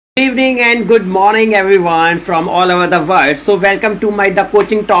Good evening and good morning, everyone from all over the world. So, welcome to my The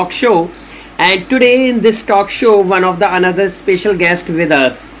Coaching Talk Show. And today, in this talk show, one of the another special guest with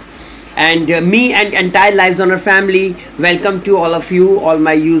us, and me and entire Lives on our family. Welcome to all of you, all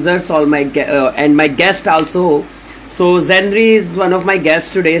my users, all my and my guest also. So, Zenri is one of my guests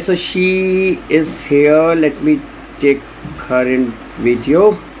today. So, she is here. Let me take her in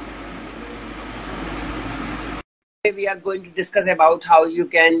video. We are going to discuss about how you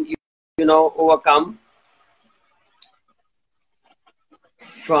can overcome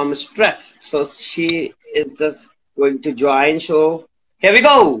from stress. So she is just going to join. So here we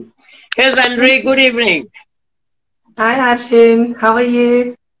go. Here's Andre. Good evening. Hi Arjun, how are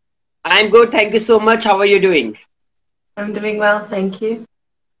you? I'm good, thank you so much. How are you doing? I'm doing well, thank you.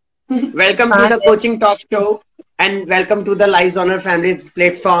 Welcome to Hi. the Coaching Talk Show, and welcome to the Lives on Our Families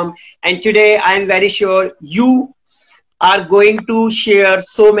platform. And today I'm very sure you are going to share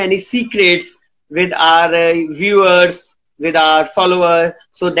so many secrets with our viewers, with our followers,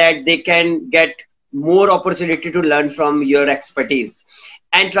 so that they can get more opportunity to learn from your expertise.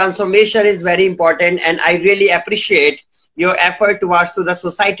 And transformation is very important, and I really appreciate your effort towards to the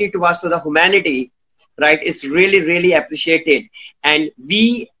society, towards to the humanity, right? It's really, really appreciated. And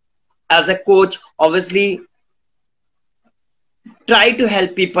we as a coach obviously try to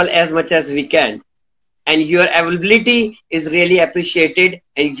help people as much as we can, and your availability is really appreciated,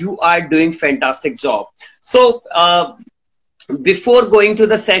 and you are doing fantastic job. So before going to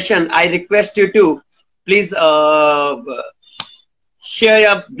the session, I request you to please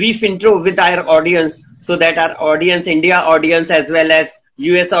share a brief intro with our audience, so that our audience, India audience, as well as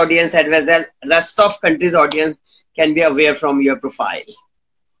US audience, as well as rest of countries audience, can be aware from your profile.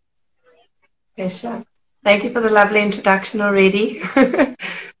 Okay, sure. Thank you for the lovely introduction already.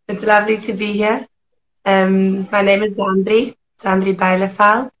 It's lovely to be here. My name is Zandri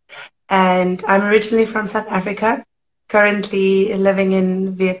Bijlefal, and I'm originally from South Africa, currently living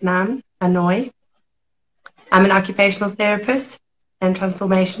in Vietnam, Hanoi. I'm an occupational therapist and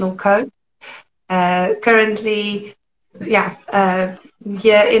transformational coach. Currently, here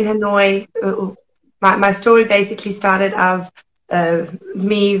in Hanoi, my story basically started of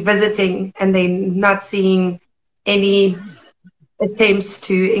me visiting and then not seeing any attempts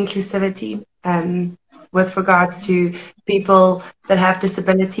to inclusivity with regards to people that have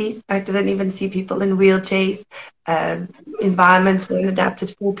disabilities. I didn't even see people in wheelchairs. Environments weren't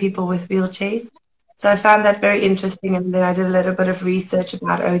adapted for people with wheelchairs. So I found that very interesting, and then I did a little bit of research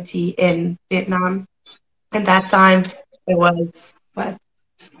about OT in Vietnam. And that time, it was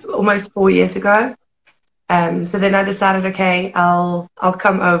almost 4 years ago. So then I decided, okay, I'll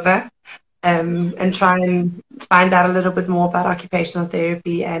come over and try and find out a little bit more about occupational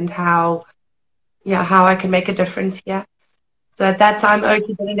therapy and how I can make a difference here. So at that time,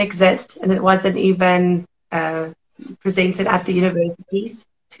 OT didn't exist, and it wasn't even presented at the universities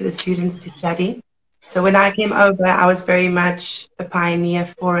to the students to study. So when I came over, I was very much a pioneer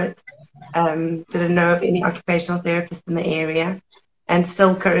for it. Didn't know of any occupational therapists in the area, and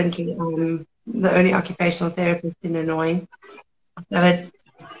still currently I'm the only occupational therapist in Hanoi. So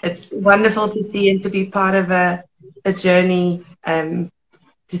it's wonderful to see and to be part of a journey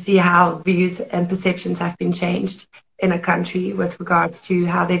to see how views and perceptions have been changed in a country with regards to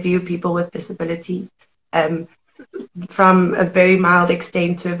how they view people with disabilities, from a very mild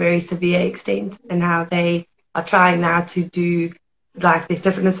extent to a very severe extent, and how they are trying now to do, like, there's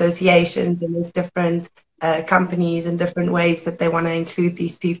different associations and there's different companies and different ways that they want to include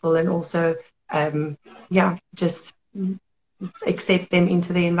these people, and also just accept them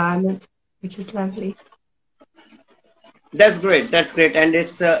into the environment, which is lovely. That's great. That's great, and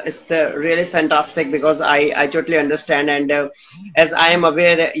it's really fantastic, because I totally understand, and as I am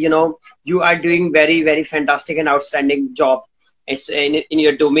aware, you are doing very, very fantastic and outstanding job in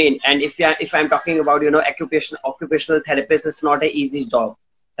your domain. And if I'm talking about occupational therapist, it's not an easy job,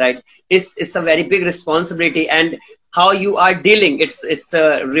 right? It's a very big responsibility, and how you are dealing, it's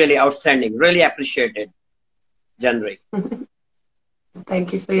really outstanding, really appreciated, January.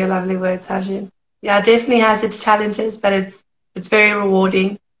 Thank you for your lovely words, Arjun. Yeah, it definitely has its challenges, but it's very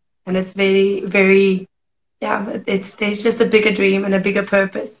rewarding, and it's very, very, there's just a bigger dream and a bigger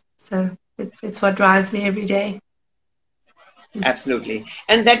purpose. So it's what drives me every day. Absolutely,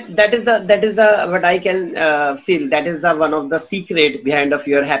 and that is the what I can feel, that is the one of the secret behind of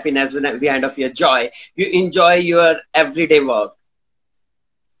your happiness, behind of your joy. You enjoy your everyday work.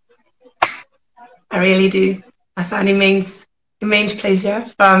 I really do. I find immense pleasure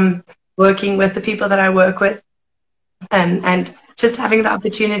from working with the people that I work with, and just having the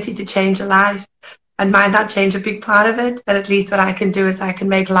opportunity to change a life. I might not change a big part of it, but at least what I can do is I can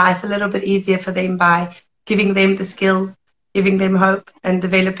make life a little bit easier for them by giving them the skills, giving them hope, and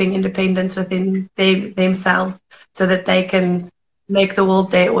developing independence within themselves so that they can make the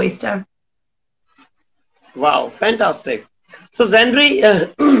world their oyster. Wow, fantastic. So Zenri,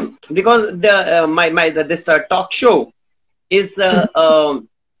 because this talk show is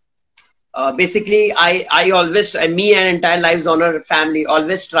basically I always, me and entire Lives Honor family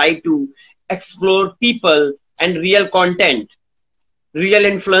always try to explore people and real content, real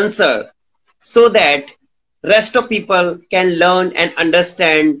influencer, so that rest of people can learn and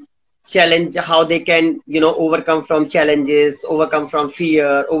understand challenge, how they can overcome from challenges, overcome from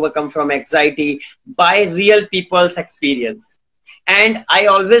fear, overcome from anxiety by real people's experience. And I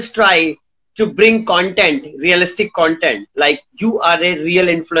always try to bring content, realistic content, like you are a real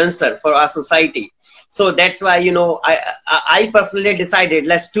influencer for our society. So that's why I personally decided,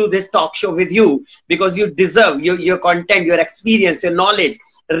 let's do this talk show with you, because you deserve your content, your experience, your knowledge.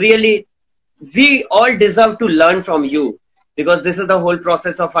 Really, we all deserve to learn from you, because this is the whole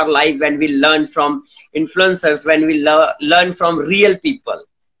process of our life, when we learn from influencers, when we learn from real people,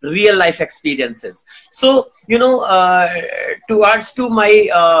 real life experiences. So towards to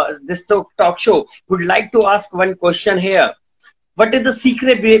my this talk show, would like to ask one question here. What is the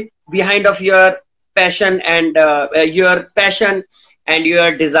secret behind of your passion and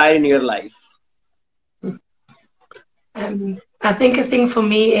your desire in your life? I think a thing for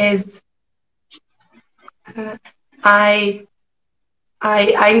me is I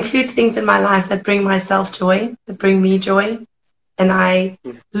include things in my life that bring myself joy, that bring me joy, and I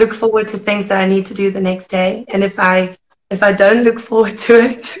look forward to things that I need to do the next day. And if I don't look forward to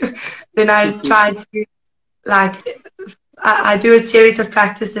it, then I try to, like, I do a series of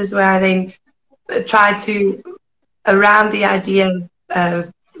practices where I then try to, around the idea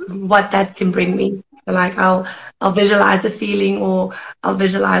of what that can bring me. Like I'll visualize a feeling, or I'll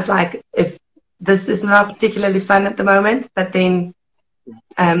visualize, like, if this is not particularly fun at the moment, but then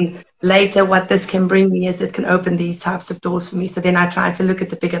later what this can bring me is it can open these types of doors for me. So then I try to look at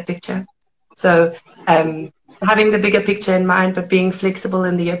the bigger picture. So having the bigger picture in mind, but being flexible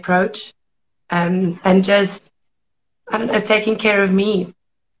in the approach, and just, I don't know, taking care of me.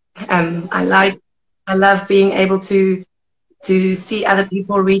 I love being able to see other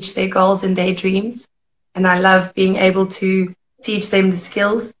people reach their goals and their dreams. And I love being able to teach them the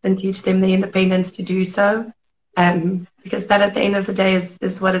skills and teach them the independence to do so. Because that, at the end of the day,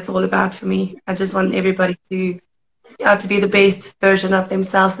 is what it's all about for me. I just want everybody to be the best version of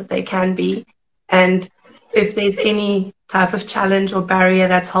themselves that they can be. And if there's any type of challenge or barrier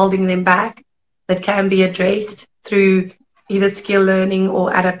that's holding them back, that can be addressed through either skill learning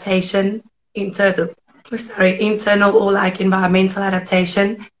or adaptation, internal or like environmental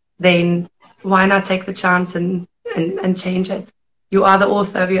adaptation, then why not take the chance and change it? You are the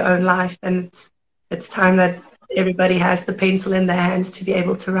author of your own life, and it's time that everybody has the pencil in their hands to be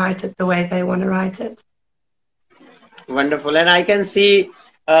able to write it the way they want to write it. Wonderful. And I can see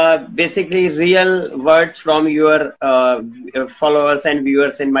basically real words from your followers and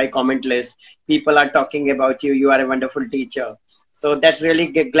viewers in my comment list. People are talking about you. You are a wonderful teacher. So that's really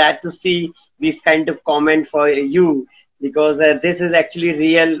glad to see this kind of comment for you, because this is actually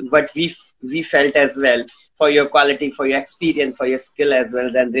real what we felt as well, for your quality, for your experience, for your skill as well.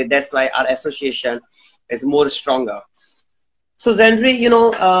 And that's why our association is more stronger. So Zenri,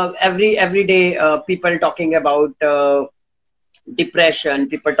 every day people talking about depression,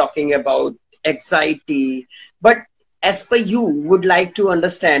 people talking about anxiety, but as per you, would like to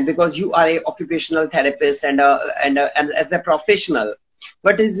understand, because you are a occupational therapist and as a professional,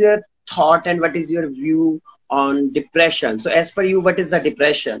 what is your thought and what is your view on depression? So as per you, what is the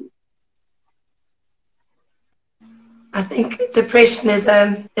depression? I think depression is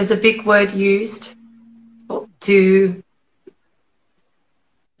a big word used to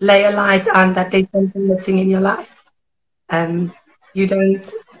lay a light on that there's something missing in your life. You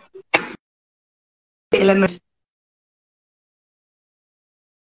don't element.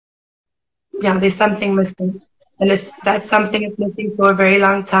 Yeah, there's something missing, and if that something is missing for a very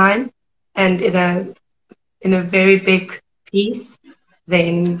long time, and in a very big piece,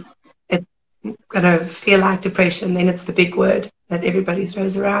 then it's gonna feel like depression. Then it's the big word that everybody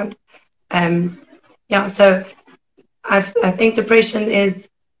throws around. Yeah, so I think depression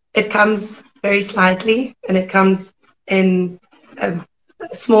it comes very slightly, and it comes in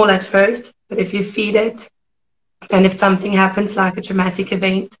small at first, but if you feed it, and if something happens like a traumatic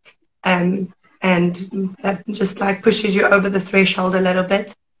event, and that just like pushes you over the threshold a little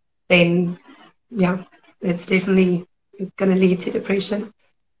bit, then yeah, it's definitely going to lead to depression.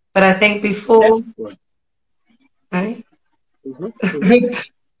 But I think before, right?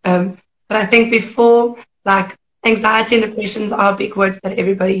 But I think before, like anxiety and depressions are big words that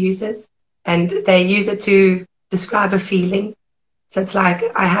everybody uses, and they use it to describe a feeling. So it's like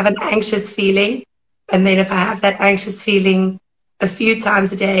I have an anxious feeling, and then if I have that anxious feeling a few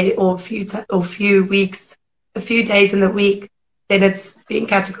times a day, or a few weeks, a few days in the week, then it's being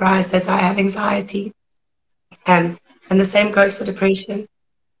categorized as I have anxiety. And the same goes for depression.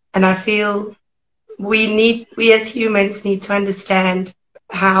 And I feel we as humans need to understand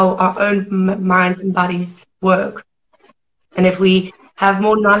how our own mind and bodies work. And if we have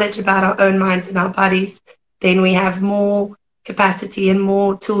more knowledge about our own minds and our bodies, then we have more capacity and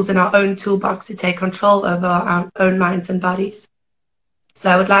more tools in our own toolbox to take control over our own minds and bodies. So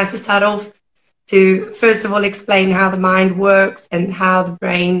I would like to start off to first of all explain how the mind works and how the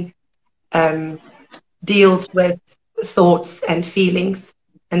brain deals with thoughts and feelings.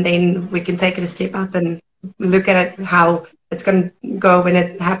 And then we can take it a step up and look at it, how it's going to go when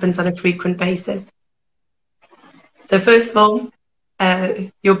it happens on a frequent basis. So first of all,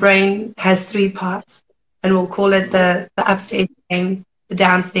 your brain has three parts, and we'll call it the upstairs brain, the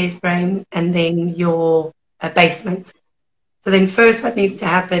downstairs brain, and then your basement. So then first what needs to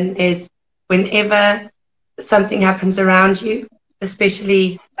happen is whenever something happens around you,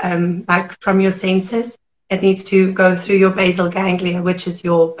 especially like from your senses, it needs to go through your basal ganglia, which is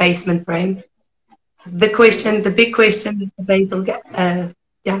your basement brain. The big question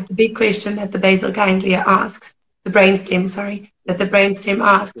that the basal ganglia asks, the brainstem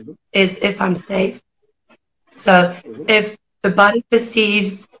asks is if I'm safe. So if the body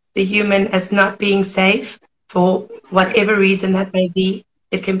perceives the human as not being safe for whatever reason that may be,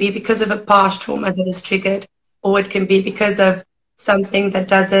 it can be because of a past trauma that is triggered, or it can be because of something that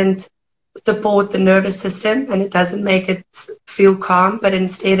doesn't support the nervous system and it doesn't make it feel calm, but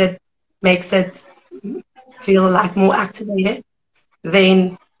instead it makes it feel like more activated,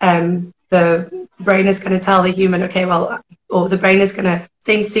 then the brain is going to tell the human, okay, well, or the brain is going to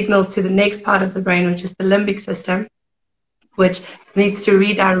send signals to the next part of the brain, which is the limbic system, which needs to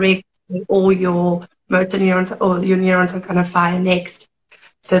redirect all your motor neurons, or your neurons are going to fire next.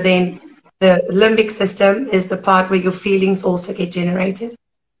 So then the limbic system is the part where your feelings also get generated.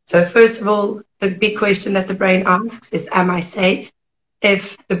 So first of all, the big question that the brain asks is, am I safe?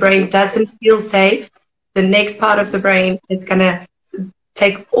 If the brain doesn't feel safe, the next part of the brain is going to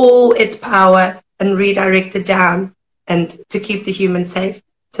take all its power and redirect it down and to keep the human safe.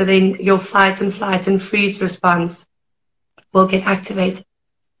 So then your fight and flight and freeze response will get activated.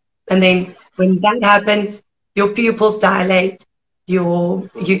 And then when that happens, your pupils dilate, you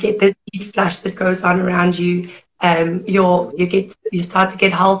get the heat flush that goes on around you, you start to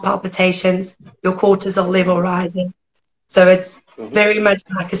get heart palpitations, your cortisol level rising. So it's very much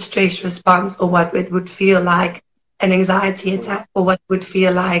like a stress response, or what it would feel like an anxiety attack, or what would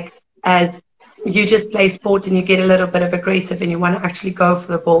feel like as you just play sport and you get a little bit of aggressive and you want to actually go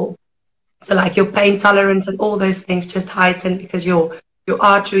for the ball. So like your pain tolerance and all those things just heighten because your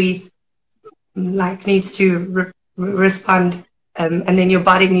arteries like needs to respond, and then your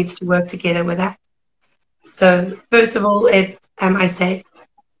body needs to work together with that. So first of all, it's am I safe?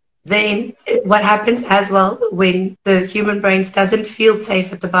 Then what happens as well when the human brain doesn't feel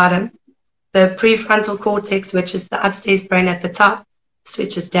safe at the bottom, the prefrontal cortex, which is the upstairs brain at the top,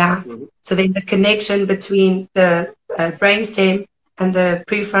 switches down. So then the connection between the brainstem and the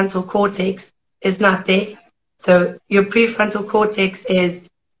prefrontal cortex is not there. So your prefrontal cortex is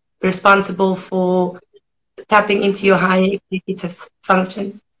responsible for tapping into your higher executive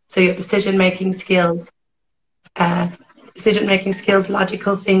functions. So your decision-making skills,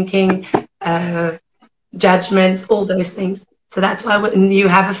 logical thinking, judgment, all those things. So that's why when you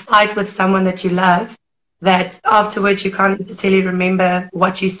have a fight with someone that you love, that afterwards you can't necessarily remember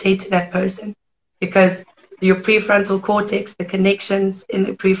what you said to that person, because your prefrontal cortex, the connections in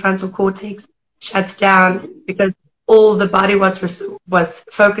the prefrontal cortex shuts down, because all the body was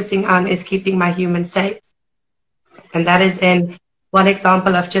focusing on is keeping my human safe. And that is then one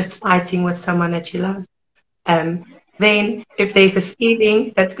example of just fighting with someone that you love. Then if there's a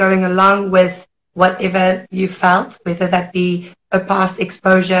feeling that's going along with whatever you felt, whether that be a past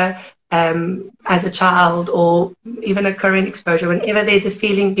exposure as a child or even a current exposure, whenever there's a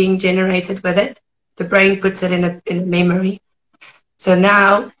feeling being generated with it, the brain puts it in a memory. So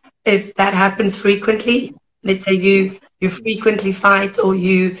now if that happens frequently, let's say you frequently fight, or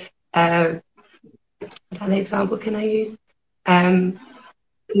you, what other example can I use?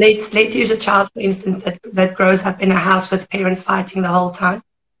 Let's use a child, for instance, that grows up in a house with parents fighting the whole time.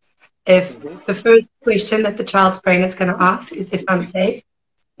 If the first question that the child's brain is going to ask is if I'm safe,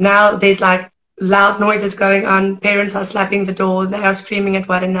 Now there's like loud noises going on. Parents are slapping the door. They are screaming at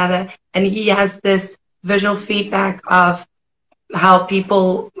one another. And he has this visual feedback of how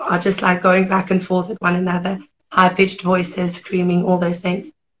people are just like going back and forth at one another, high-pitched voices, screaming, all those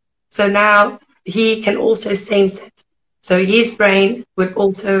things. So now he can also sense it. So his brain would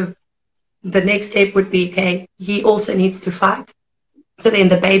also, the next step would be, okay, he also needs to fight. So then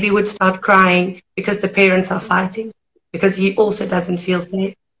the baby would start crying because the parents are fighting, because he also doesn't feel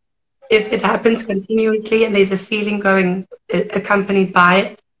safe. If it happens continuously and there's a feeling going accompanied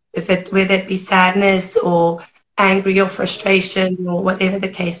by it, whether it be sadness or angry or frustration or whatever the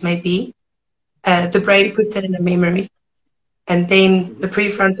case may be, the brain puts it in a memory. And then the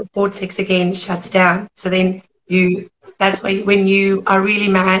prefrontal cortex again shuts down. So then that's why when you are really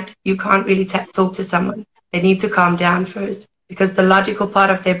mad, you can't really talk to someone. They need to calm down first because the logical part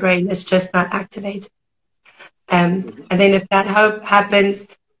of their brain is just not activated. And then if that happens,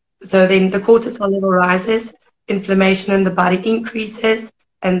 so then the cortisol level rises, inflammation in the body increases,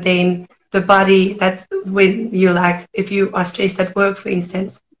 and then the body, that's when you like, if you are stressed at work, for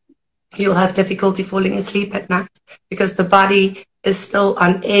instance, you'll have difficulty falling asleep at night because the body is still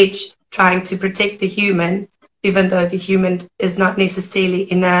on edge trying to protect the human, even though the human is not necessarily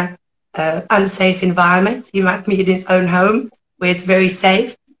in a unsafe environment. He might be in his own home where it's very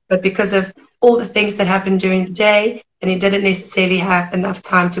safe, but because of all the things that happened during the day, and he didn't necessarily have enough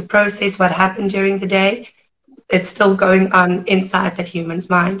time to process what happened during the day, it's still going on inside that human's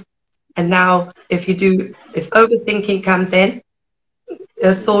mind. And now if overthinking comes in,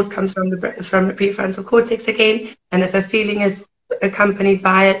 a thought comes from the prefrontal cortex again, and if a feeling is accompanied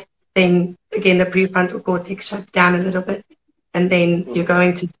by it, then again the prefrontal cortex shuts down a little bit, and then you're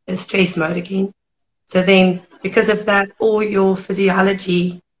going to a stress mode again. So then because of that, all your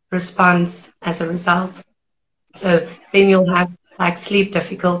physiology responds as a result. So then you'll have like sleep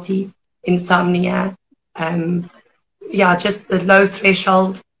difficulties, insomnia, just the low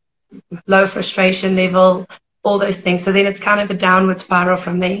threshold, low frustration level, all those things. So then it's kind of a downward spiral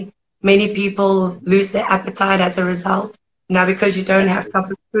from there. Many people lose their appetite as a result. Now, because you don't have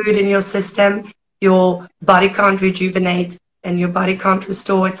proper food in your system, your body can't rejuvenate and your body can't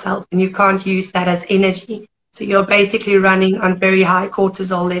restore itself, and you can't use that as energy. So you're basically running on very high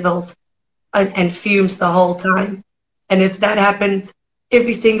cortisol levels and fumes the whole time. And if that happens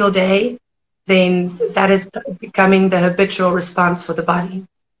every single day, then that is becoming the habitual response for the body.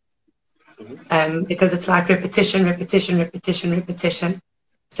 Because it's like repetition, repetition, repetition, repetition.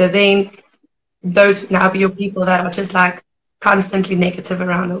 So then those would now be your people that are just like constantly negative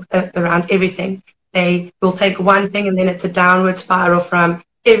around everything. They will take one thing and then it's a downward spiral from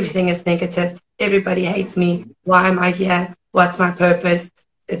everything is negative. Everybody hates me. Why am I here? What's my purpose?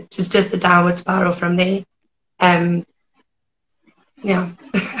 It's just a downward spiral from there. Yeah.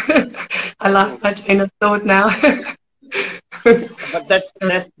 I lost my train of thought now. But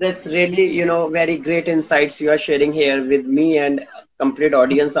that's really, very great insights you are sharing here with me and complete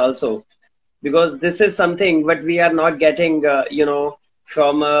audience also, because this is something what we are not getting,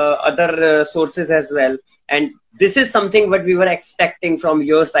 from other sources as well. And this is something what we were expecting from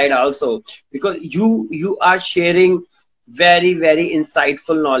your side also, because you are sharing very, very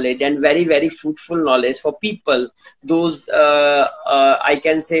insightful knowledge and very, very fruitful knowledge for people, those I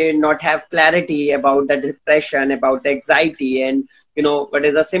can say not have clarity about the depression, about the anxiety, and what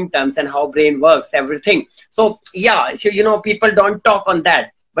is the symptoms and how brain works, everything. So people don't talk on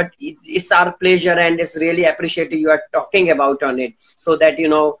that, but it's our pleasure and it's really appreciated you are talking about on it, so that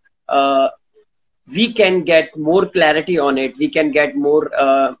we can get more clarity on it, we can get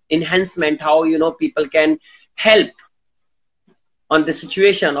more enhancement, how people can help on the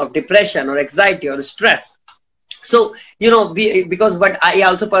situation of depression or anxiety or stress. So because what I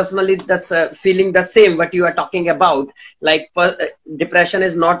also personally that's feeling the same what you are talking about, like depression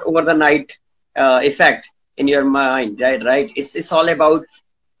is not over the night effect in your mind, right? It's all about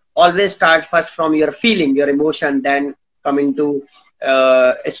always start first from your feeling, your emotion, then coming to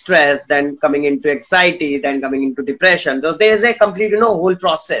stress, then coming into anxiety, then coming into depression. So there is a complete whole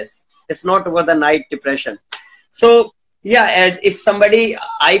process. It's not over the night depression. So yeah, if somebody,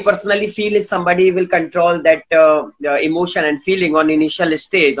 I personally feel is somebody will control that emotion and feeling on initial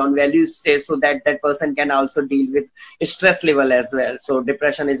stage, on value stage, so that that person can also deal with stress level as well. So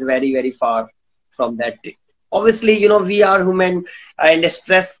depression is very, very far from that. Obviously, we are human, and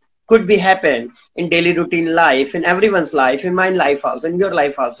stress could be happen in daily routine life, in everyone's life, in my life also, in your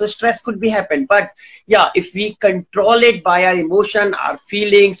life also. Stress could be happen, but yeah, if we control it by our emotion, our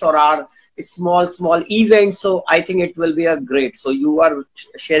feelings, or our small events, so I think it will be a great. So you are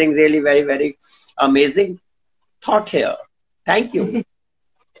sharing really very, very amazing thought here. Thank you.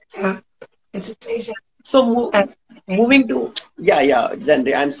 Yeah, it's a pleasure. So Okay. moving to, yeah,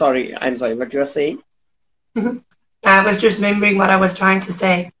 Zenri, I'm sorry, what you are saying? I was just remembering what I was trying to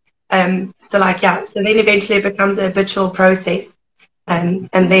say. So like, yeah, so then eventually it becomes a habitual process. And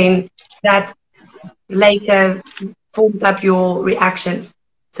then that later forms up your reactions.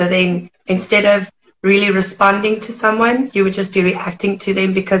 So then instead of really responding to someone, you would just be reacting to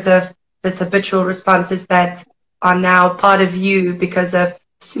them because of this habitual responses that are now part of you because of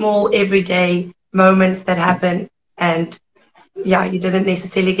small everyday moments that happen. And yeah, you didn't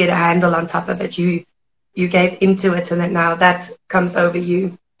necessarily get a handle on top of it. You gave into it, and then now that comes over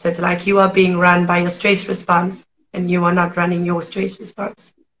you. So it's like you are being run by your stress response, and you are not running your stress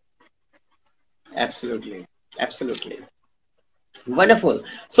response. Absolutely. Absolutely. Wonderful.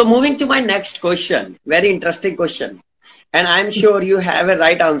 So moving to my next question, very interesting question. And I'm sure you have a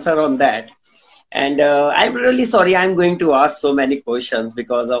right answer on that. And I'm really sorry I'm going to ask so many questions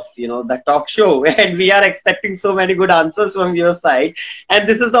because of the talk show, and we are expecting so many good answers from your side. And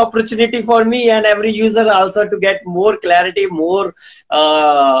this is the opportunity for me and every user also to get more clarity, more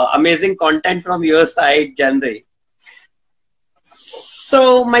amazing content from your side, Janri.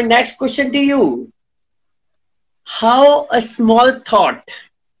 So my next question to you: how a small thought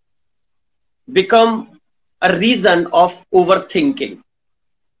become a reason of overthinking?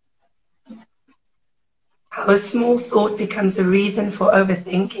 How a small thought becomes a reason for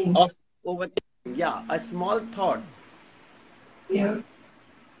overthinking. Of overthinking, yeah, a small thought. Yeah.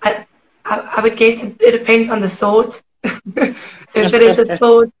 I, I would guess it depends on the thought. If it is a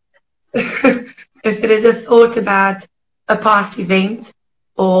thought, if it is a thought about a past event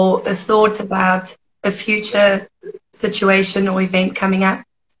or a thought about a future situation or event coming up,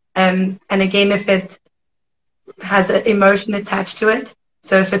 and again, if it has an emotion attached to it.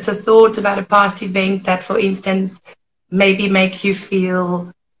 So if it's a thought about a past event that, for instance, maybe make you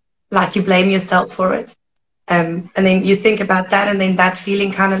feel like you blame yourself for it, and then you think about that, and then that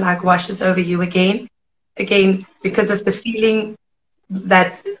feeling kind of like washes over you again, because of the feeling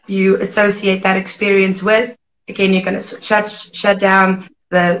that you associate that experience with. Again, you're going to shut down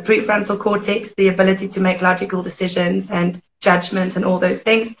the prefrontal cortex, the ability to make logical decisions and judgment and all those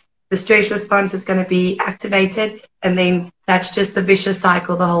things. The stress response is going to be activated, and then that's just the vicious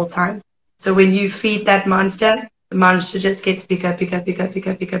cycle the whole time. So when you feed that monster, the monster just gets bigger, bigger, bigger,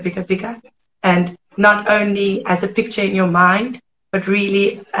 bigger, bigger, bigger, bigger. And not only as a picture in your mind, but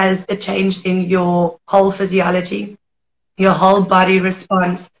really as a change in your whole physiology. Your whole body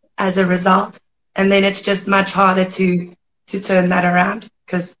responds as a result. And then it's just much harder to turn that around,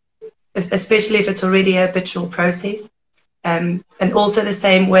 because especially if it's already a habitual process. And also the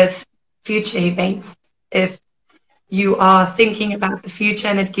same with future events. If you are thinking about the future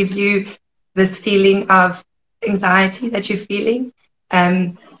and it gives you this feeling of anxiety that you're feeling,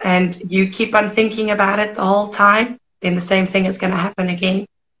 and you keep on thinking about it the whole time, then the same thing is going to happen again.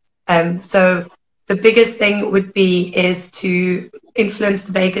 So the biggest thing would be is to influence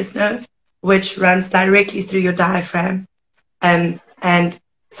the vagus nerve, which runs directly through your diaphragm. And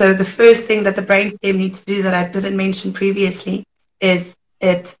so the first thing that the brainstem needs to do that I didn't mention previously is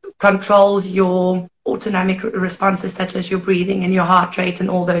it controls your autonomic responses, such as your breathing and your heart rate and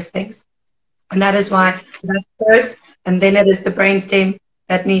all those things. And that is why that's first, and then it is the brainstem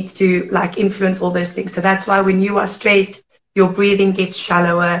that needs to like influence all those things. So that's why when you are stressed, your breathing gets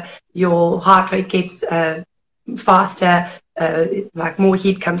shallower, your heart rate gets faster, like more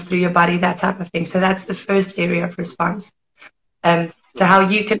heat comes through your body, that type of thing. So that's the first area of response. So how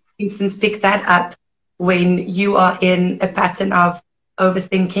you can, for instance, pick that up when you are in a pattern of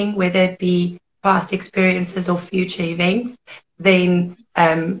overthinking, whether it be past experiences or future events, then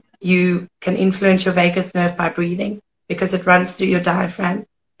you can influence your vagus nerve by breathing, because it runs through your diaphragm.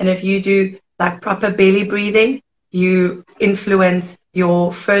 And if you do like proper belly breathing, you influence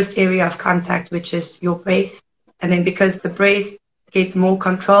your first area of contact, which is your breath. And then because the breath gets more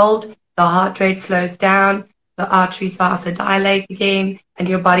controlled, the heart rate slows down, the arteries vasodilate again, and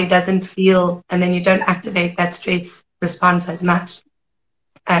your body doesn't feel, and then you don't activate that stress response as much.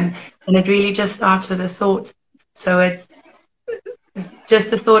 And it really just starts with a thought. So it's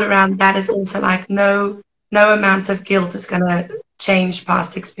just the thought around that is also like no amount of guilt is going to change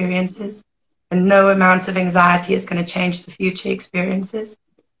past experiences, and no amount of anxiety is going to change the future experiences.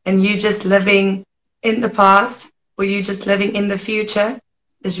 And you just living in the past, or you just living in the future,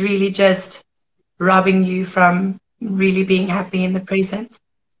 is really just robbing you from really being happy in the present.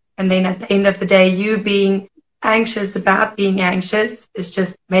 And then at the end of the day, you being anxious about being anxious is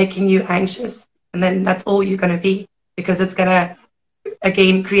just making you anxious. And then that's all you're going to be, because it's going to,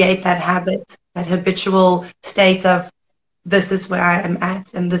 again, create that habit, that habitual state of this is where I am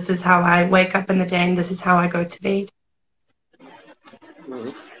at, and this is how I wake up in the day, and this is how I go to bed.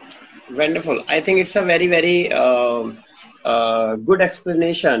 Wonderful. I think it's a very, very good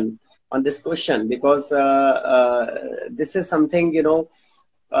explanation on this question, because this is something,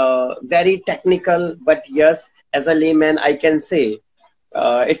 very technical, but yes, as a layman, I can say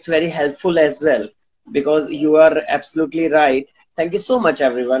it's very helpful as well, because you are absolutely right. Thank you so much,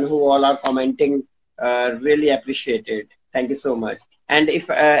 everyone who all are commenting. Really appreciate it. Thank you so much. And if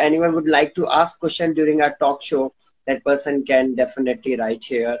anyone would like to ask question during our talk show, that person can definitely write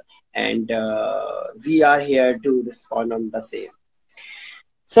here, and we are here to respond on the same.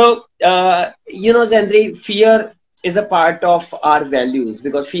 So, Zendri, fear is a part of our values,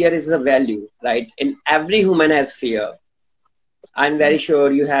 because fear is a value, right? And every human has fear. I'm very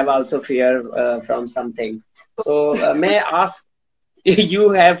sure you have also fear from something. So, may I ask,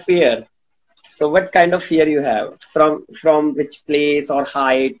 you have fear? So, what kind of fear you have? From which place or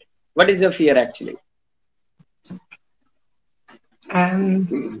height? What is your fear actually?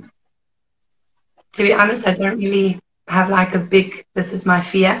 To be honest, I don't really have like a big, this is my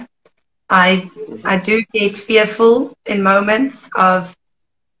fear. I do get fearful in moments of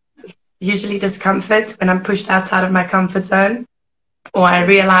usually discomfort, when I'm pushed outside of my comfort zone, or I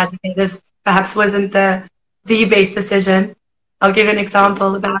realize that this perhaps wasn't the best decision. I'll give an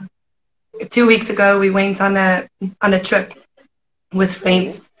example. About 2 weeks ago, we went on a trip with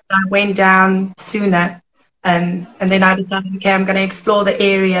friends. I went down sooner, and then I decided, okay, I'm going to explore the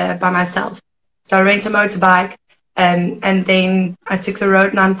area by myself. So I rent a motorbike, and then I took the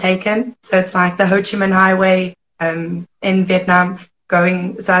road non-taken. So it's like the Ho Chi Minh Highway in Vietnam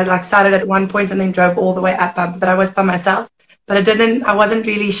going. So I started at one point and then drove all the way up, but I was by myself. But I wasn't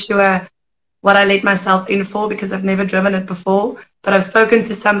really sure what I let myself in for, because I've never driven it before. But I've spoken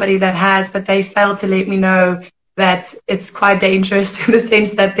to somebody that has, but they failed to let me know that it's quite dangerous, in the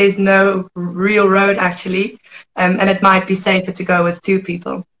sense that there's no real road actually, and it might be safer to go with 2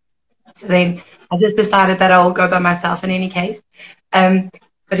 people. So then I just decided that I'll go by myself in any case.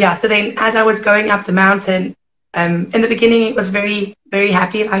 But yeah, so then as I was going up the mountain, in the beginning it was very, very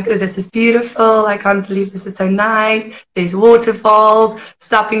happy, like, oh, this is beautiful, I can't believe this is so nice, there's waterfalls,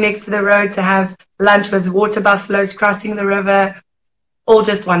 stopping next to the road to have lunch with water buffaloes crossing the river, all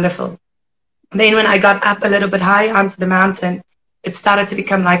just wonderful. Then when I got up a little bit higher onto the mountain, it started to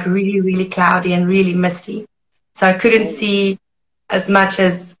become like really, really cloudy and really misty. So I couldn't see as much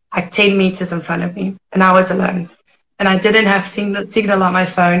as like 10 meters in front of me, and I was alone. And I didn't have signal on my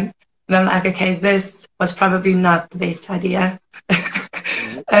phone. And I'm like, okay, this was probably not the best idea.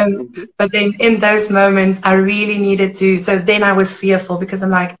 But then in those moments, I really needed to. So then I was fearful, because I'm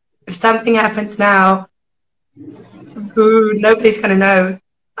like, if something happens now, nobody's going to know.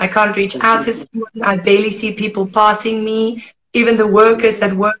 I can't reach out to someone. I barely see people passing me. Even the workers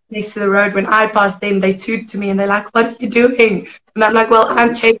that work next to the road, when I pass them, they toot to me and they're like, what are you doing? And I'm like, well,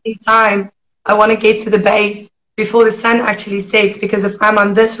 I'm chasing time. I want to get to the base before the sun actually sets, because if I'm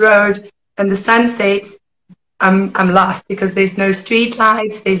on this road and the sun sets, I'm lost, because there's no street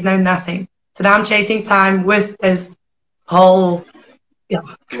lights, there's no nothing. So now I'm chasing time with this whole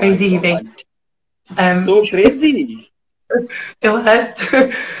crazy event. So crazy. It was.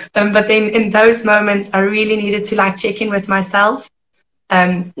 But then in those moments, I really needed to like check in with myself.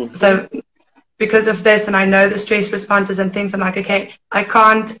 So because of this, and I know the stress responses and things, I'm like, okay, I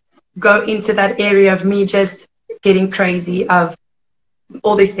can't go into that area of me just getting crazy of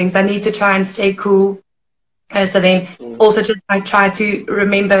all these things. I need to try and stay cool. So then also just I try to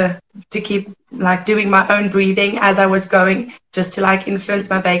remember to keep like doing my own breathing as I was going, just to like influence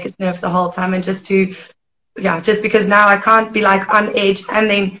my vagus nerve the whole time, and just to just because now I can't be like on edge and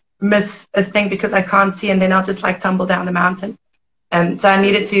then miss a thing because I can't see, and then I'll just like tumble down the mountain. So I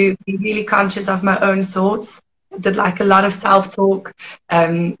needed to be really conscious of my own thoughts. I did like a lot of self-talk,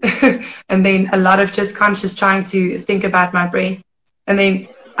 and then a lot of just conscious trying to think about my breath. And then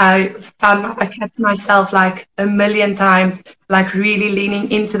I kept myself like a million times, like really leaning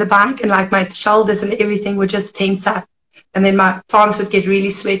into the back, and like my shoulders and everything would just tense up. And then my palms would get really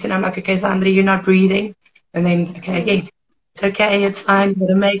sweaty, and I'm like, okay, Sandra, you're not breathing. And then, okay, again, it's okay, it's fine, you're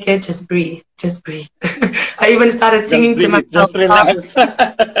gonna make it, just breathe, just breathe. I even started singing to myself. Just relax. I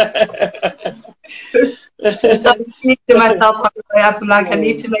started singing to myself on the way up. I'm like, I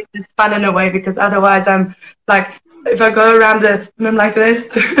need to make this fun in a way, because otherwise I'm like, if I go around and I'm like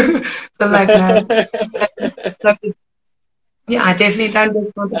this, so I'm like, no. Yeah, I definitely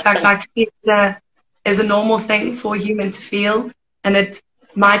don't want the fact like fear is a normal thing for a human to feel, and it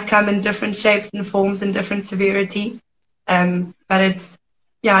might come in different shapes and forms and different severities. But it's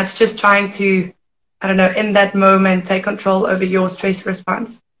just trying to I don't know, in that moment, take control over your stress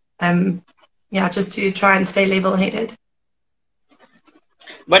response. Yeah, just to try and stay level-headed.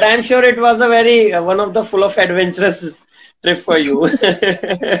 But I'm sure it was a very one of the full of adventurous trip for you.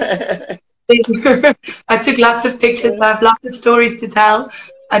 I took lots of pictures. I have lots of stories to tell.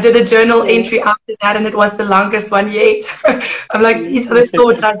 I did a journal entry after that, and it was the longest one yet. I'm like, these are the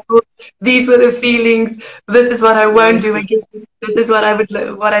thoughts I thought. These were the feelings. This is what I won't do again. This is what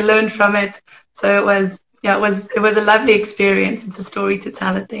what I learned from it. So it was, yeah, it was a lovely experience. It's a story to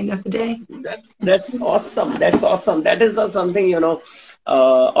tell at the end of the day. That's awesome. That's awesome. That is something, you know,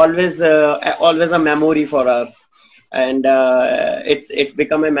 always a memory for us, and it's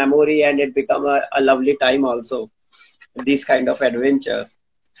become a memory, and it become a lovely time also. These kind of adventures.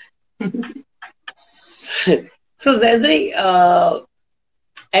 So Zaidri,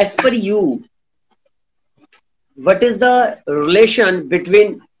 as per you, what is the relation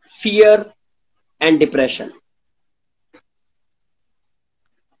between fear and depression?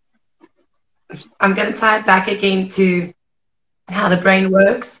 I'm going to tie it back again to how the brain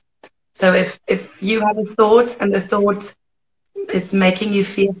works. So if you have a thought and the thought is making you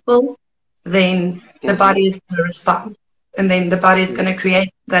fearful, then the body is going to respond. And then the body is going to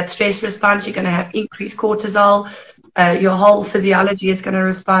create that stress response. You're going to have increased cortisol. Your whole physiology is going to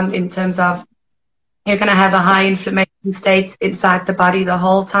respond in terms of you're going to have a high inflammation state inside the body the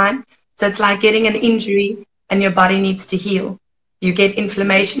whole time. So it's like getting an injury and your body needs to heal. You get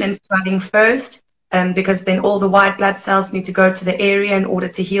inflammation and swelling first, because then all the white blood cells need to go to the area in order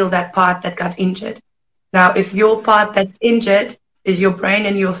to heal that part that got injured. Now, if your part that's injured is your brain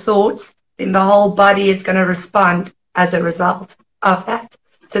and your thoughts, then the whole body is going to respond as a result of that.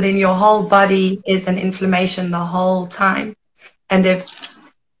 So then your whole body is an inflammation the whole time. And if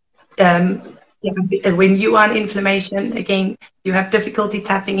when you are in inflammation, again, you have difficulty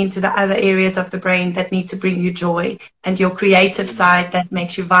tapping into the other areas of the brain that need to bring you joy, and your creative side that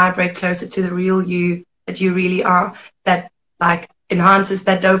makes you vibrate closer to the real you that you really are, that like enhances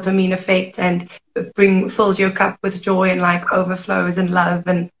that dopamine effect and fills your cup with joy and like overflows and love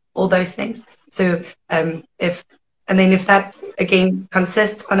and all those things. So if that again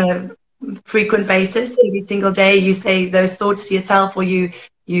consists on a frequent basis, every single day you say those thoughts to yourself, or you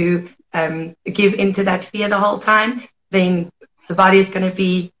give into that fear the whole time, then the body is going to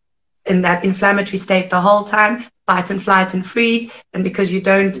be in that inflammatory state the whole time, fight and flight and freeze. And because you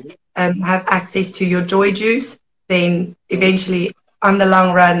don't have access to your joy juice, then eventually on the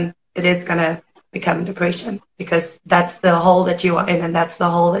long run, it is going to become depression, because that's the hole that you are in and that's the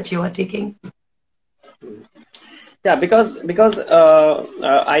hole that you are digging. Yeah, because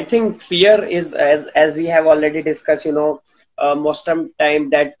I think fear is, as we have already discussed, you know, most of the time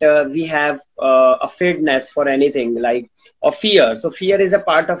that we have a afraidness for anything, like a fear. So fear is a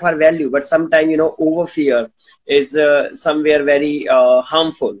part of our value, but sometimes, you know, over fear is somewhere very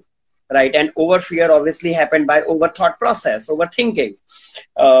harmful, right? And over fear obviously happened by over thought process, overthinking.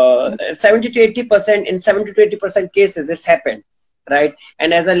 70 to 80% in 70 to 80% cases this happened, right?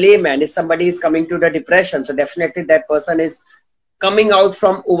 And as a layman, if somebody is coming to the depression, so definitely that person is coming out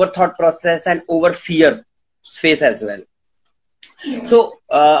from over thought process and over fear phase as well. Yeah. So,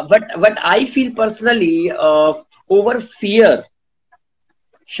 but I feel personally, over fear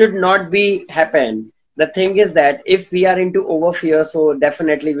should not be happen. The thing is that if we are into over fear, so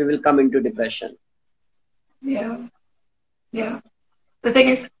definitely we will come into depression. Yeah. Yeah. The thing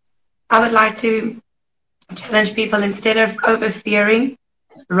is, I would like to challenge people, instead of over fearing,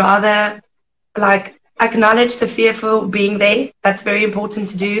 rather like acknowledge the fear for being there. That's very important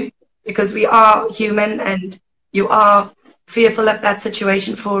to do, because we are human and you are fearful of that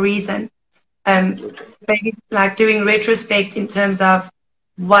situation for a reason. Maybe like doing retrospect in terms of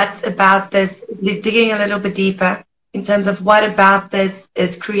what about this, digging a little bit deeper in terms of what about this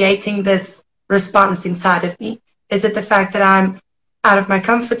is creating this response inside of me. Is it the fact that I'm out of my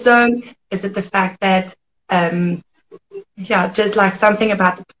comfort zone? Is it the fact that just like something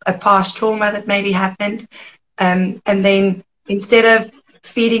about a past trauma that maybe happened? And then instead of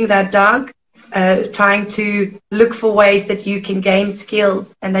feeding that dog, trying to look for ways that you can gain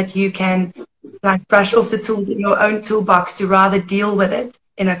skills and that you can like brush off the tools in your own toolbox to rather deal with it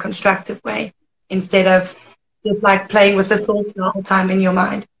in a constructive way, instead of just like playing with the thoughts the whole time in your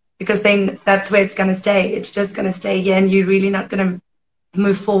mind, because then that's where it's going to stay. It's just going to stay here and you're really not going to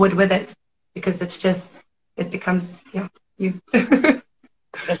move forward with it, because it becomes you.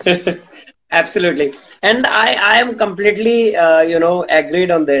 Absolutely. And I am completely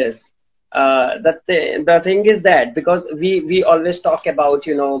agreed on this. The thing is that because we always talk about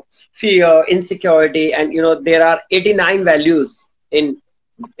fear, insecurity, and there are 89 values in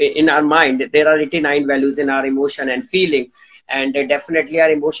in our mind, there are 89 values in our emotion and feeling, and definitely our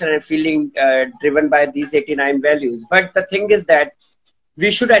emotion and feeling driven by these 89 values. But the thing is that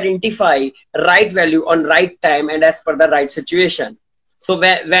we should identify right value on right time and as per the right situation. So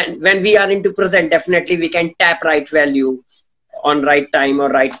when we are into present, definitely we can tap right value on right time or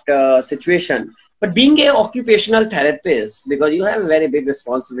right situation. But being a occupational therapist, because you have a very big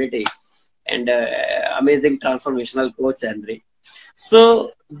responsibility and amazing transformational coach, Andre.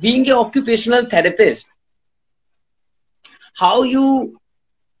 So being a occupational therapist, how you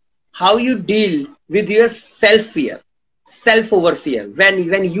deal with your self fear, self over fear,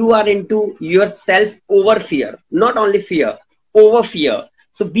 when you are into your self over fear, not only fear, over fear.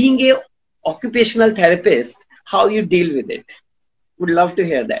 So being a occupational therapist, how you deal with it? Would love to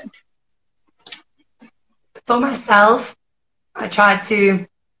hear that. For myself, I try to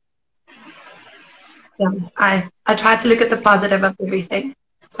I try to look at the positive of everything.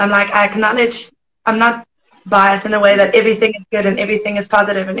 So I'm like, I acknowledge I'm not biased in a way that everything is good and everything is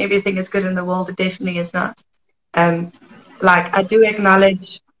positive and everything is good in the world. It definitely is not. Like I do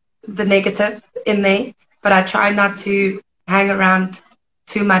acknowledge the negative in there, but I try not to hang around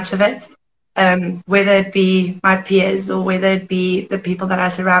too much of it. Whether it be my peers or whether it be the people that I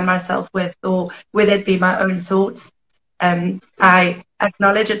surround myself with or whether it be my own thoughts. I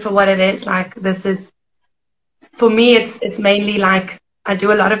acknowledge it for what it is. Like this is, for me, it's mainly like I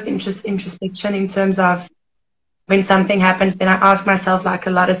do a lot of introspection in terms of when something happens, then I ask myself like a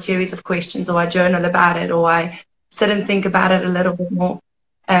lot of series of questions, or I journal about it, or I sit and think about it a little bit more.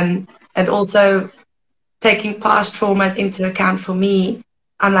 And also taking past traumas into account for me,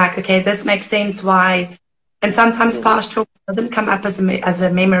 I'm like, okay, this makes sense why. And sometimes past trauma doesn't come up as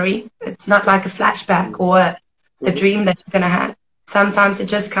a memory. It's not like a flashback or a dream that you're going to have. Sometimes it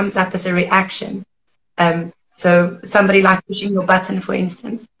just comes up as a reaction. So somebody like pushing your button, for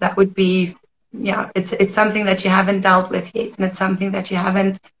instance, that would be, it's something that you haven't dealt with yet, and it's something that you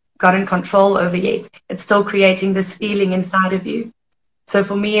haven't gotten control over yet. It's still creating this feeling inside of you. So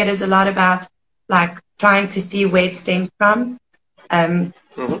for me, it is a lot about like trying to see where it stems from. And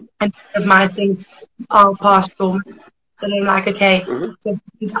my things are past trauma. So I'm like, okay, so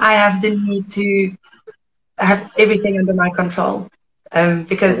I have the need to have everything under my control.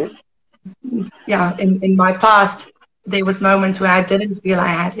 Because in my past, there was moments where I didn't feel I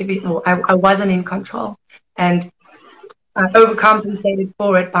had everything, or I wasn't in control. And I overcompensated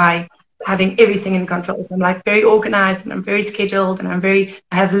for it by having everything in control. So I'm like very organized and I'm very scheduled and I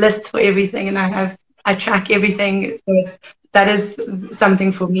have lists for everything and I track everything. So that is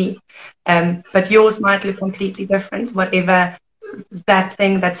something for me. But yours might look completely different, whatever that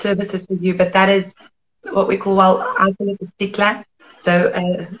thing, that service is for you. But that is what we call, I call it the stickler. So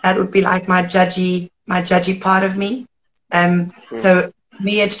that would be like my judgy part of me. So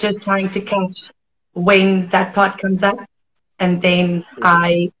me, it's just trying to catch when that part comes up. And then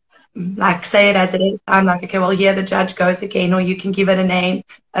I like say it as it is. I'm like, okay, well, here the judge goes again, or you can give it a name.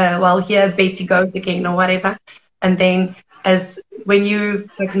 Well, here Betty goes again, or whatever. And then when you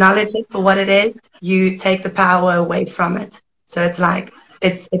acknowledge it for what it is, you take the power away from it. So it's like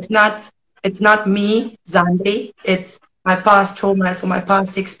it's not me, Zandi. It's my past traumas or my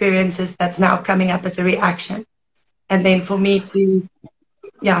past experiences that's now coming up as a reaction. And then for me to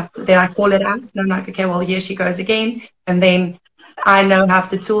then I call it out, and I'm like, okay, well, here she goes again. And then I now have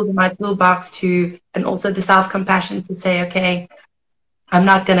the tools in my toolbox and also the self-compassion to say, okay, I'm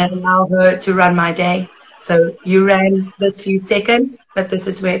not going to allow her to run my day. So you ran this few seconds, but this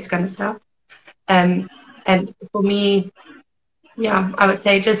is where it's going to stop. And for me, I would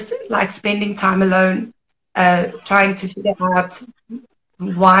say just like spending time alone, trying to figure out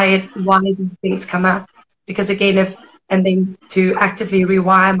why these things come up. Because again, and then to actively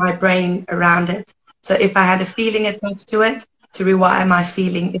rewire my brain around it. So if I had a feeling attached to it, to rewire my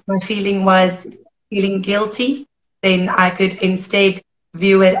feeling. If my feeling was feeling guilty, then I could instead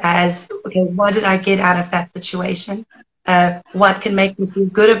view it as, okay, what did I get out of that situation? What can make me feel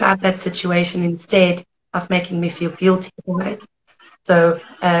good about that situation instead of making me feel guilty about it? So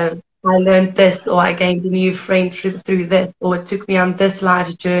I learned this, or I gained a new friend through this, or it took me on this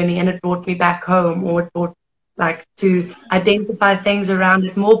life journey and it brought me back home, or it brought to identify things around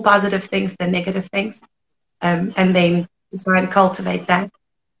it, more positive things than negative things, and then try and cultivate that.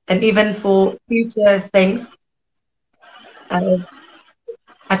 And even for future things, I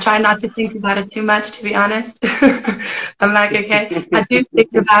try not to think about it too much, to be honest. I'm like, okay, I do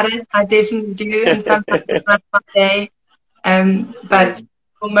think about it. I definitely do, and sometimes it's not my day. But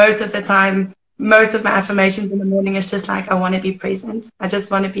for most of the time, most of my affirmations in the morning is just like, I want to be present. I just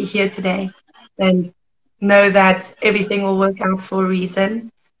want to be here today. And know that everything will work out for a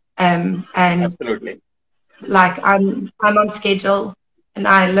reason. And Absolutely. like I'm on schedule and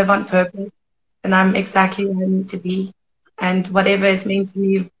I live on purpose and I'm exactly where I need to be. And whatever is meant to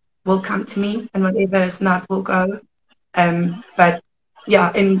me will come to me, and whatever is not will go. But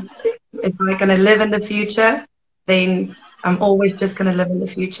yeah, if I'm gonna live in the future, then I'm always just gonna live in the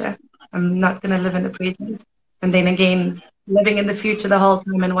future. I'm not gonna live in the present. And then again, living in the future the whole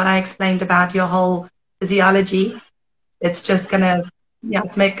time, and what I explained about your whole physiology, it's just gonna, yeah,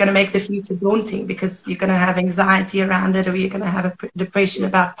 gonna make the future daunting, because you're gonna have anxiety around it, or you're gonna have a depression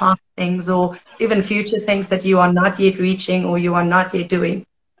about past things, or even future things that you are not yet reaching or you are not yet doing.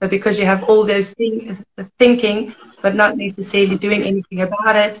 But because you have all those things thinking, but not necessarily doing anything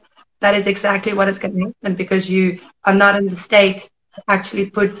about it, that is exactly what is going to happen, because you are not in the state to actually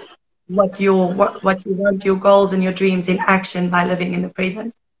put what you want, your goals and your dreams, in action by living in the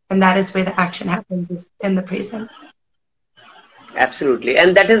present. And that is where the action happens, is in the present. Absolutely.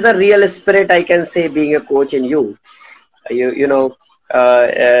 And that is the real spirit, I can say, being a coach in you. You know,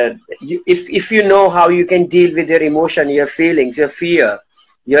 if you know how you can deal with your emotion, your feelings, your fear,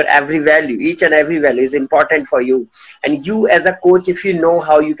 your every value, each and every value is important for you. And you as a coach, if you know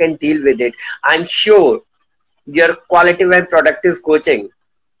how you can deal with it, I'm sure your qualitative and productive coaching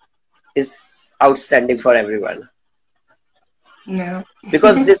is outstanding for everyone. No.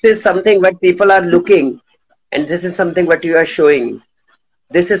 Because this is something what people are looking, and this is something what you are showing.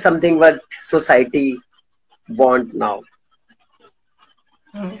 This is something what society want now.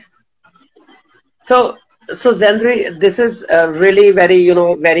 So Zendri, this is really very,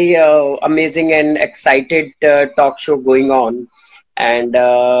 very amazing and excited talk show going on. And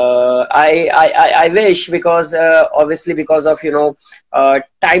I wish, because obviously because of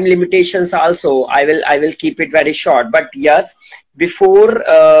time limitations also, I will keep it very short. But yes, before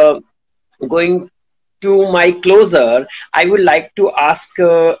going to my closer, I would like to ask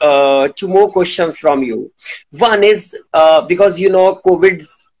two more questions from you. One is because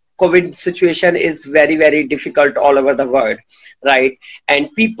COVID situation is very, very difficult all over the world, right? And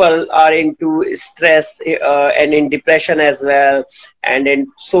people are into stress and in depression as well, and in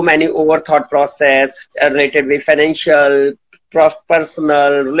so many overthought process related with financial,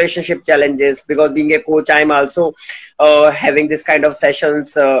 personal, relationship challenges. Because being a coach, I'm also having this kind of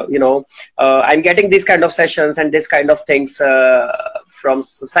sessions. I'm getting these kind of sessions and this kind of things from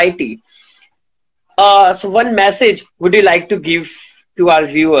society. So one message would you like to give to our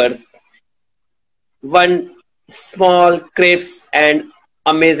viewers? One small, crisp, and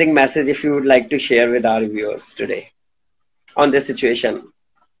amazing message if you would like to share with our viewers today on this situation.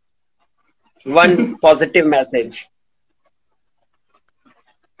 One positive message.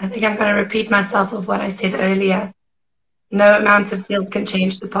 I think I'm going to repeat myself of what I said earlier. No amount of guilt can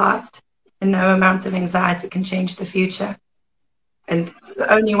change the past, and no amount of anxiety can change the future. And the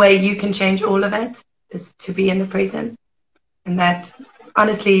only way you can change all of it is to be in the present. And that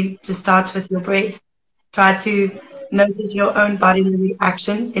honestly just starts with your breath. Try to notice your own bodily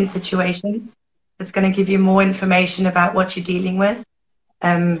reactions in situations. It's going to give you more information about what you're dealing with.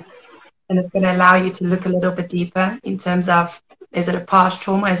 And it's going to allow you to look a little bit deeper in terms of, is it a past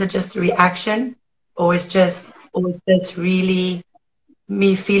trauma? Is it just a reaction? Or is this really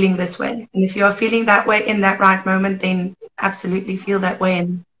me feeling this way? And if you're feeling that way in that right moment, then absolutely feel that way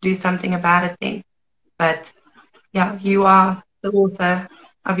and do something about it then. But yeah, you are the author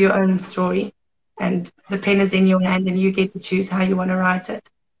of your own story, and the pen is in your hand, and you get to choose how you want to write it.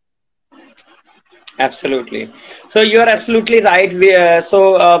 Absolutely. So you're absolutely right.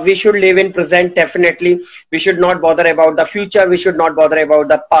 We should live in present, definitely. We should not bother about the future. We should not bother about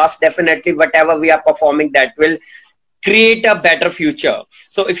the past, definitely. Whatever we are performing, that will create a better future.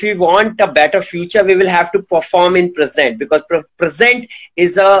 So if we want a better future, we will have to perform in present, because present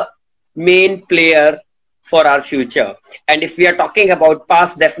is a main player for our future. And if we are talking about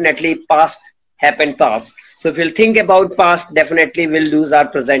past, definitely past happened past. So if we'll think about past, definitely we'll lose our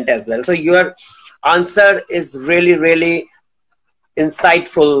present as well. So your answer is really, really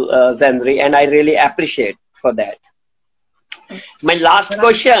insightful, Zendri, and I really appreciate for that. My last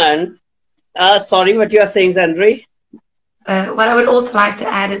question, sorry, what you are saying, Zendri? What I would also like to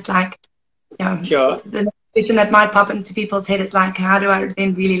add is sure. The question that might pop into people's head is like, how do I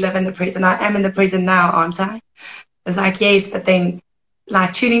then really live in the present? I am in the present now, aren't I? It's like, yes, but then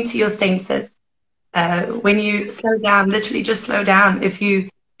like tuning to your senses. When you slow down, literally just slow down. If you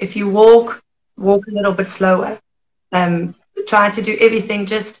walk a little bit slower. Try to do everything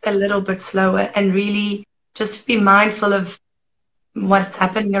just a little bit slower, and really just be mindful of what's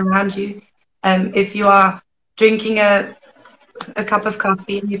happening around you. If you are drinking a cup of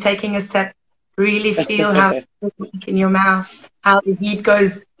coffee and you're taking a sip, really feel how in your mouth, how the heat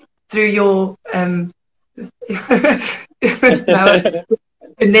goes through your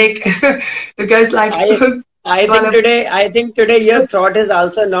neck. It goes like I I think today your throat is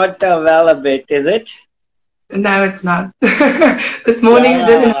also not well a bit, is it? No, it's not. This morning it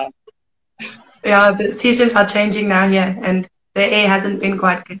didn't. Yeah. Yeah, the seasons are changing now here, and the air hasn't been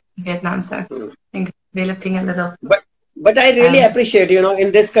quite good in Vietnam, so I think it's developing a little. But I really appreciate,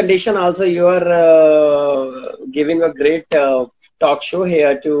 in this condition also you are giving a great talk show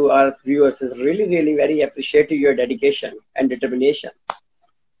here to our viewers. Is really, really very appreciative your dedication and determination.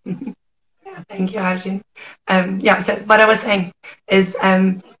 Yeah, thank you, Arjun. So what I was saying is,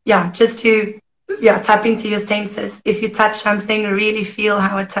 just to tap into your senses. If you touch something, really feel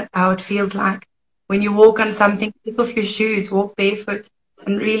how it feels like. When you walk on something, take off your shoes, walk barefoot,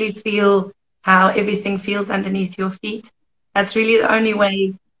 and really feel how everything feels underneath your feet. That's really the only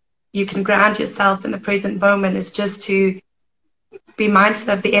way you can ground yourself in the present moment, is just to be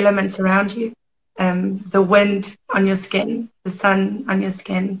mindful of the elements around you. The wind on your skin, the sun on your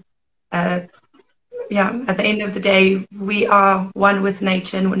skin. At the end of the day, we are one with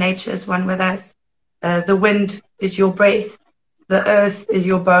nature, and nature is one with us. The wind is your breath. The earth is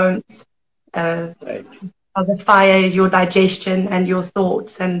your bones. Right. The fire is your digestion and your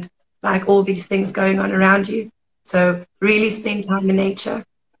thoughts, and like all these things going on around you. So really spend time in nature.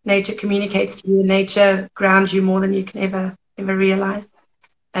 Nature communicates to you. Nature grounds you more than you can ever realize.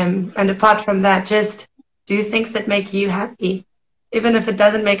 And apart from that, just do things that make you happy. Even if it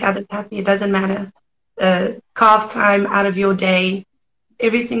doesn't make others happy, it doesn't matter. Carve time out of your day,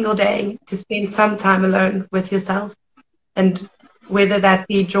 every single day, to spend some time alone with yourself. And whether that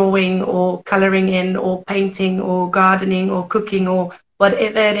be drawing or coloring in or painting or gardening or cooking or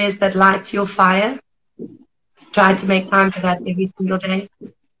whatever it is that lights your fire, try to make time for that every single day.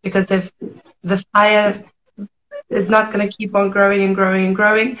 Because if the fire is not going to keep on growing and growing and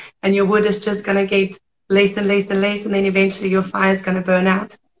growing, and your wood is just going to get less and less and less, and then eventually your fire is going to burn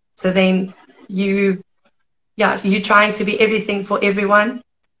out. So then you're trying to be everything for everyone,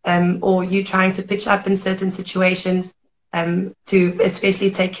 or you trying to pitch up in certain situations to especially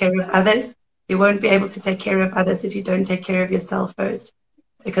take care of others. You won't be able to take care of others if you don't take care of yourself first.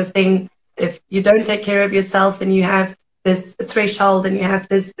 Because then if you don't take care of yourself and you have this threshold and you have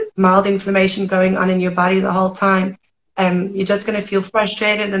this mild inflammation going on in your body the whole time, you're just going to feel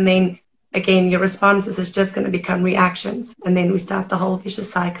frustrated, and then again your responses is just going to become reactions, and then we start the whole vicious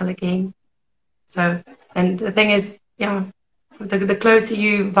cycle again. So, and the thing is, the closer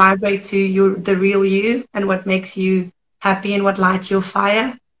you vibrate to the real you and what makes you happy and what lights your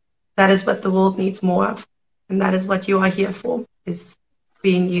fire, that is what the world needs more of, and that is what you are here for, is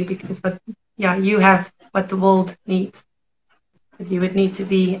being you, because you have what the world needs. But you would need to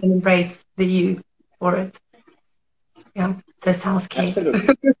be and embrace the you for it. Yeah, so self-care.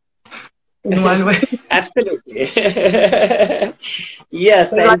 Absolutely. In one way. Absolutely.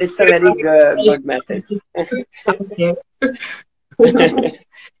 Yes, and it's a very good message.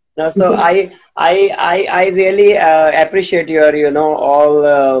 No, so I really appreciate your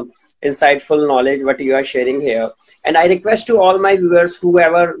all insightful knowledge what you are sharing here, and I request to all my viewers,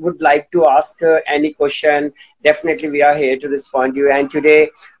 whoever would like to ask any question, definitely we are here to respond to you. And today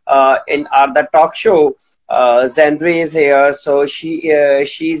in the talk show, Zandri is here, so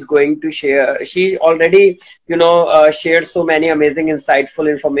she's going to share. She already shared so many amazing insightful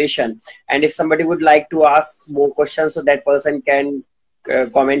information, and if somebody would like to ask more questions, so that person can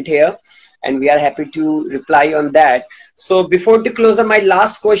comment here, and we are happy to reply on that. So before to close, my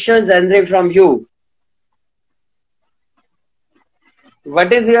last question, Zandri, from you.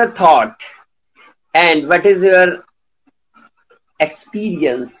 What is your thought and what is your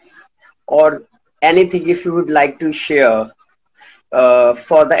experience, or anything if you would like to share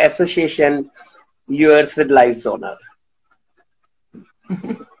for the association viewers with LifeZoner?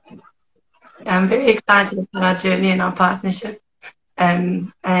 I'm very excited about our journey and our partnership.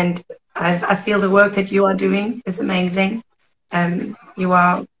 And I feel the work that you are doing is amazing. You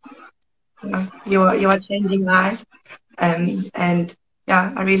are changing lives. And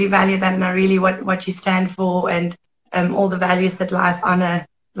I really value that, and I really what you stand for, and all the values that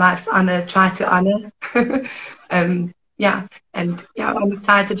life's honor try to honor. I'm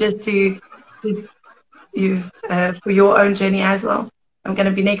excited just to you for your own journey as well. I'm going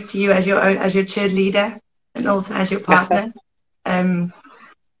to be next to you as your cheerleader and also as your partner. I'm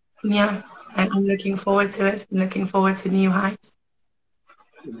looking forward to it. I'm looking forward to new heights.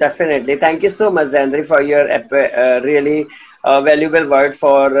 Definitely. Thank you so much, Zandri, for your really valuable word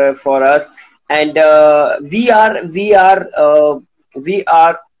for us. And we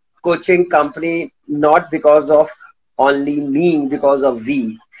are coaching company not because of only me, because of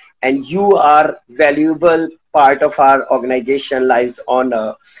we. And you are valuable part of our organization, Lives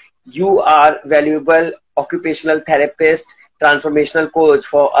Honor. You are valuable occupational therapist, transformational coach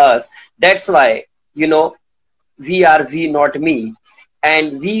for us. That's why, you know, we are we, not me.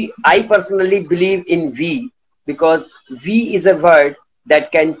 And we, I personally believe in we, because we is a word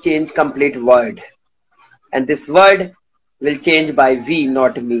that can change complete world, and this word will change by we,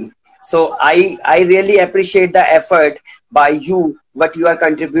 not me. So I really appreciate the effort by you, what you are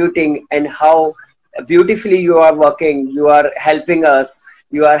contributing, and how beautifully you are working. You are helping us,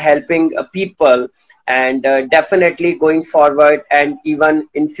 you are helping people, and definitely going forward, and even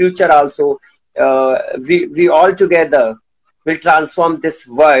in future also, we all together will transform this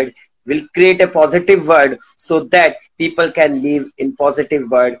world, will create a positive world, so that people can live in positive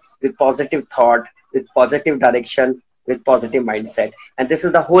world, with positive thought, with positive direction, with positive mindset. And this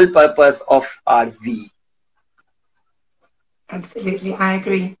is the whole purpose of our we. Absolutely, I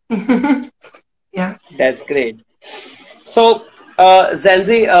agree. Yeah. That's great. So,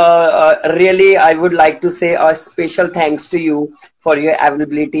 Zenzi, really, I would like to say a special thanks to you for your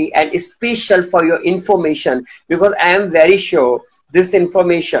availability, and special for your information, because I am very sure this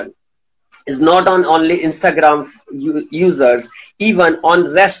information is not on only Instagram users, even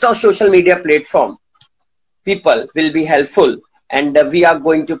on rest of social media platform, people will be helpful. And we are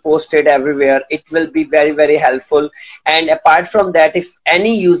going to post it everywhere. It will be very, very helpful. And apart from that, if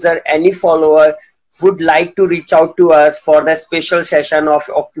any user, any follower would like to reach out to us for the special session of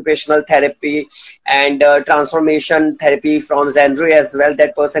occupational therapy and transformation therapy from Zenri as well,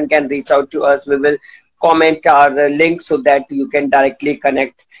 that person can reach out to us. We will comment our link so that you can directly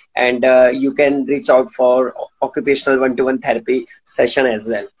connect, and you can reach out for occupational one-to-one therapy session as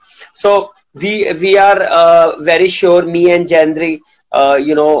well. So we are very sure, me and Jandri,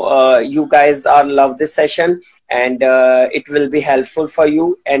 you guys are love this session, and it will be helpful for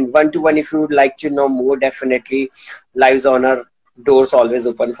you. And one-to-one, if you would like to know more, definitely Lives Honor doors always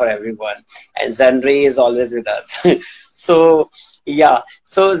open for everyone, and Jandri is always with us. So yeah,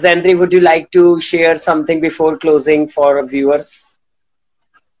 so Jandri, would you like to share something before closing for viewers?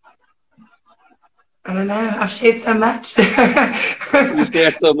 I don't know. I've shared so much. You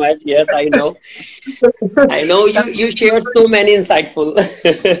shared so much. Yes, I know. I know you shared so many insightful.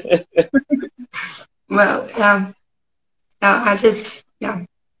 Well, I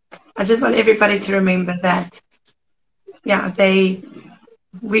just want everybody to remember that,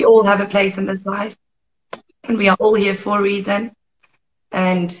 we all have a place in this life, and we are all here for a reason.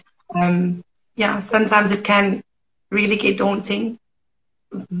 And sometimes it can really get daunting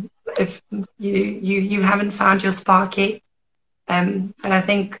if you haven't found your spark yet. But I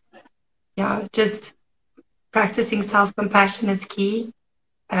think, just practicing self-compassion is key.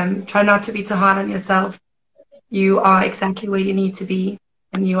 Try not to be too hard on yourself. You are exactly where you need to be,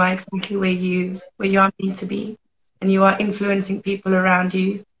 and you are exactly where you are meant to be, and you are influencing people around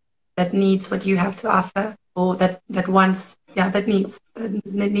you that needs what you have to offer, or that needs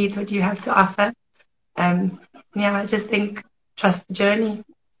what you have to offer. I just think trust the journey.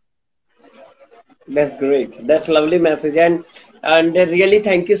 That's great. That's lovely message, and really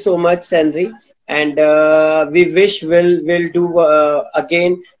thank you so much, Sandri. And we wish we'll do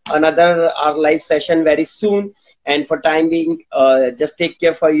again another our live session very soon. And for time being, just take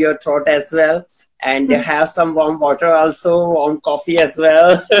care for your throat as well, and have some warm water also, warm coffee as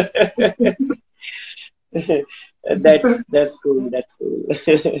well. That's cool. That's cool.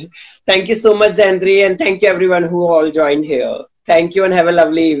 Thank you so much, Zandri, and thank you everyone who all joined here. Thank you, and have a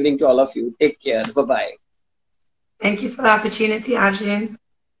lovely evening to all of you. Take care. Bye bye. Thank you for the opportunity, Arjun.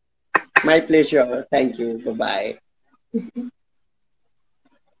 My pleasure. Thank you. Bye bye.